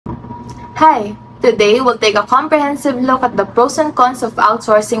Hi! Today, we'll take a comprehensive look at the pros and cons of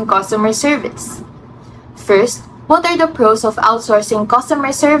outsourcing customer service. First, what are the pros of outsourcing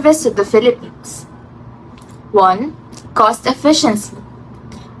customer service to the Philippines? 1. Cost efficiency.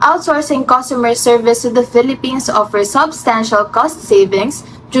 Outsourcing customer service to the Philippines offers substantial cost savings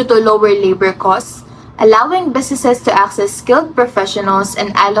due to lower labor costs, allowing businesses to access skilled professionals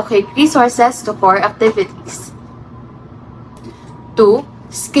and allocate resources to core activities. 2.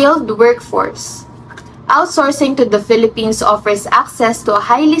 Skilled workforce. Outsourcing to the Philippines offers access to a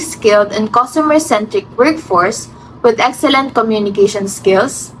highly skilled and customer-centric workforce with excellent communication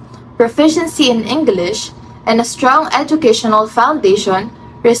skills, proficiency in English, and a strong educational foundation,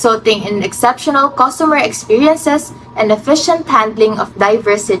 resulting in exceptional customer experiences and efficient handling of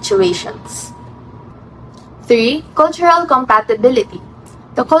diverse situations. 3. Cultural compatibility.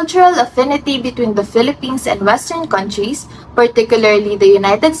 The cultural affinity between the Philippines and Western countries, particularly the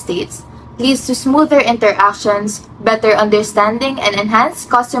United States, leads to smoother interactions, better understanding, and enhanced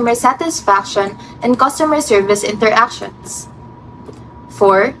customer satisfaction and customer service interactions.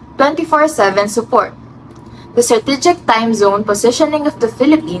 4. 24/7 support. The strategic time zone positioning of the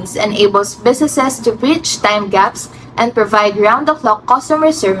Philippines enables businesses to bridge time gaps and provide round-the-clock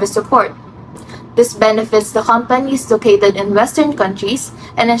customer service support. This benefits the companies located in Western countries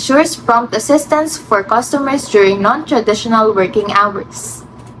and ensures prompt assistance for customers during non-traditional working hours.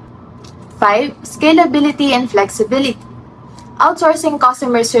 5. Scalability and flexibility. Outsourcing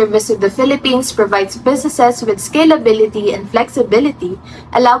customer service to the Philippines provides businesses with scalability and flexibility,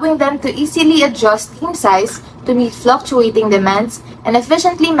 allowing them to easily adjust team size to meet fluctuating demands and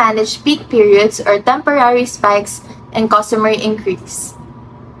efficiently manage peak periods or temporary spikes in customer increase.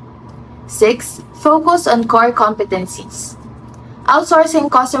 6. Focus on core competencies.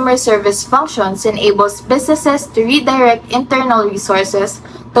 Outsourcing customer service functions enables businesses to redirect internal resources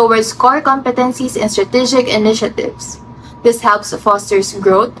towards core competencies and strategic initiatives. This helps foster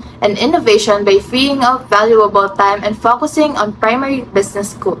growth and innovation by freeing up valuable time and focusing on primary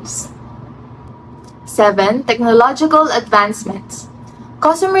business goals. 7. Technological advancements.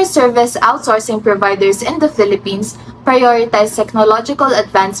 Customer service outsourcing providers in the Philippines prioritize technological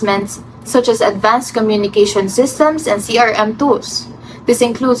advancements such as advanced communication systems and CRM tools. This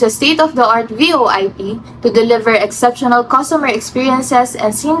includes a state-of-the-art VoIP to deliver exceptional customer experiences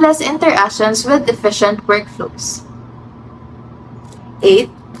and seamless interactions with efficient workflows. 8.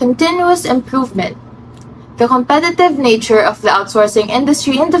 Continuous improvement. The competitive nature of the outsourcing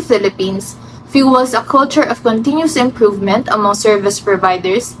industry in the Philippines fuels a culture of continuous improvement among service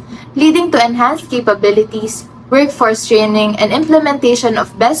providers, leading to enhanced capabilities, workforce training, and implementation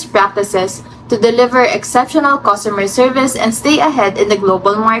of best practices to deliver exceptional customer service and stay ahead in the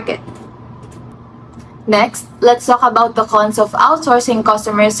global market. Next, let's talk about the cons of outsourcing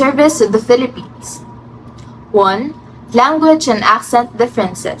customer service to the Philippines. 1. Language and accent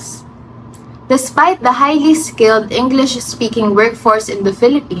differences. Despite the highly skilled English-speaking workforce in the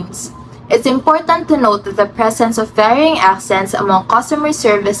Philippines, it's important to note that the presence of varying accents among customer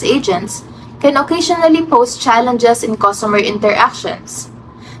service agents can occasionally pose challenges in customer interactions.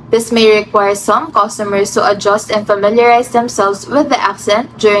 This may require some customers to adjust and familiarize themselves with the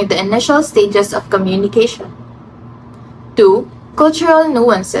accent during the initial stages of communication. 2. Cultural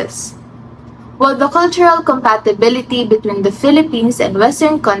nuances. While the cultural compatibility between the Philippines and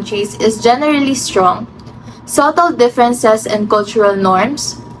Western countries is generally strong, subtle differences in cultural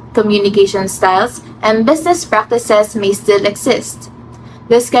norms, communication styles, and business practices may still exist.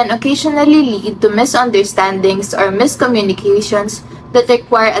 This can occasionally lead to misunderstandings or miscommunications that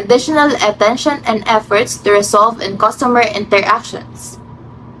require additional attention and efforts to resolve in customer interactions.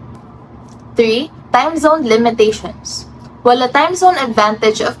 3. Time zone limitations. While the time zone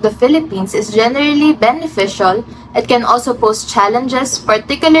advantage of the Philippines is generally beneficial, it can also pose challenges,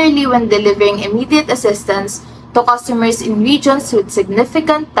 particularly when delivering immediate assistance to customers in regions with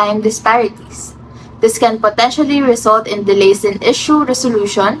significant time disparities. This can potentially result in delays in issue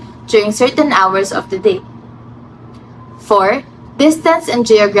resolution during certain hours of the day. 4. Distance and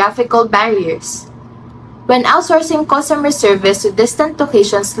geographical barriers. When outsourcing customer service to distant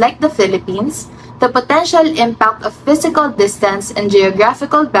locations like the Philippines, the potential impact of physical distance and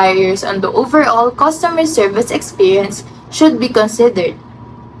geographical barriers on the overall customer service experience should be considered.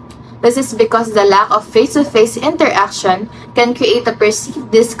 This is because the lack of face-to-face interaction can create a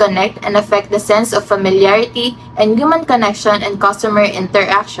perceived disconnect and affect the sense of familiarity and human connection in customer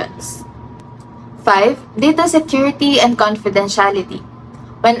interactions. 5. Data security and confidentiality.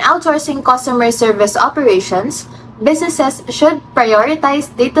 When outsourcing customer service operations, businesses should prioritize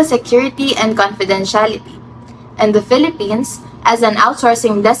data security and confidentiality. In the Philippines, as an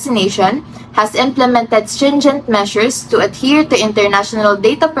outsourcing destination, has implemented stringent measures to adhere to international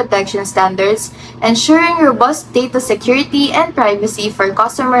data protection standards, ensuring robust data security and privacy for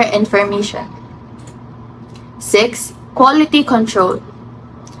customer information. 6. Quality control.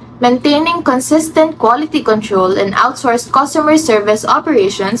 Maintaining consistent quality control in outsourced customer service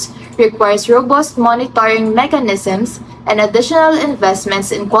operations requires robust monitoring mechanisms and additional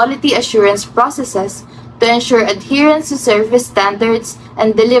investments in quality assurance processes to ensure adherence to service standards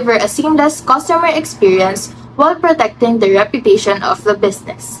and deliver a seamless customer experience while protecting the reputation of the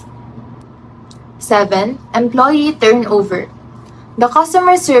business. 7. Employee turnover. The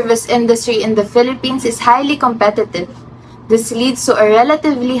customer service industry in the Philippines is highly competitive. This leads to a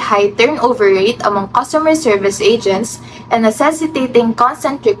relatively high turnover rate among customer service agents and necessitating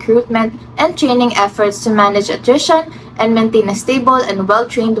constant recruitment and training efforts to manage attrition and maintain a stable and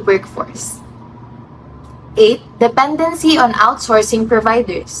well-trained workforce. 8. Dependency on outsourcing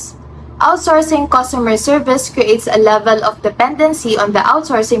providers. Outsourcing customer service creates a level of dependency on the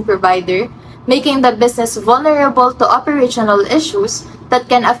outsourcing provider, making the business vulnerable to operational issues that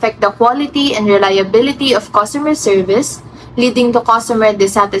can affect the quality and reliability of customer service, leading to customer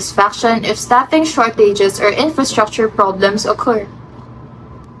dissatisfaction if staffing shortages or infrastructure problems occur.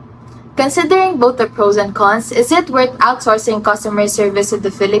 Considering both the pros and cons, is it worth outsourcing customer service to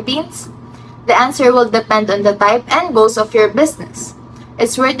the Philippines? The answer will depend on the type and goals of your business.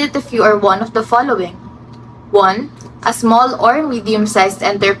 It's worth it if you are one of the following. 1. A small or medium-sized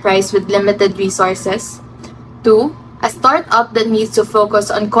enterprise with limited resources. 2. A startup that needs to focus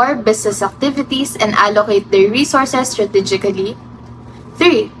on core business activities and allocate their resources strategically.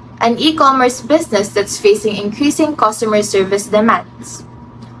 3. An e-commerce business that's facing increasing customer service demands.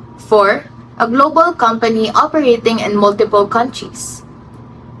 4. A global company operating in multiple countries.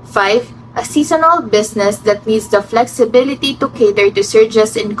 5. A seasonal business that needs the flexibility to cater to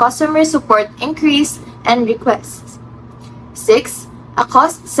surges in customer support inquiries and requests. 6. A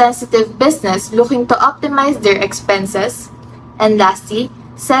cost-sensitive business looking to optimize their expenses. And lastly,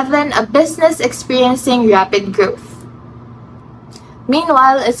 7. A business experiencing rapid growth.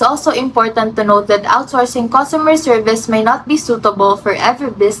 Meanwhile, it's also important to note that outsourcing customer service may not be suitable for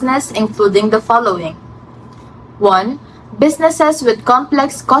every business, including the following. 1. Businesses with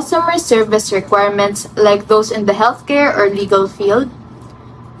complex customer service requirements like those in the healthcare or legal field.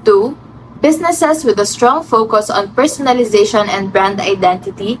 2. Businesses with a strong focus on personalization and brand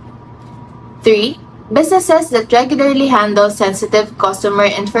identity. 3. Businesses that regularly handle sensitive customer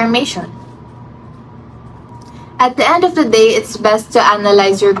information. At the end of the day, it's best to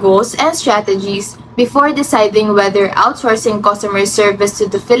analyze your goals and strategies before deciding whether outsourcing customer service to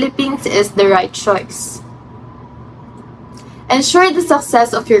the Philippines is the right choice. Ensure the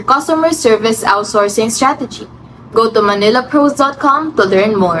success of your customer service outsourcing strategy. Go to manilapros.com to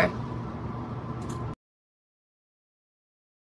learn more.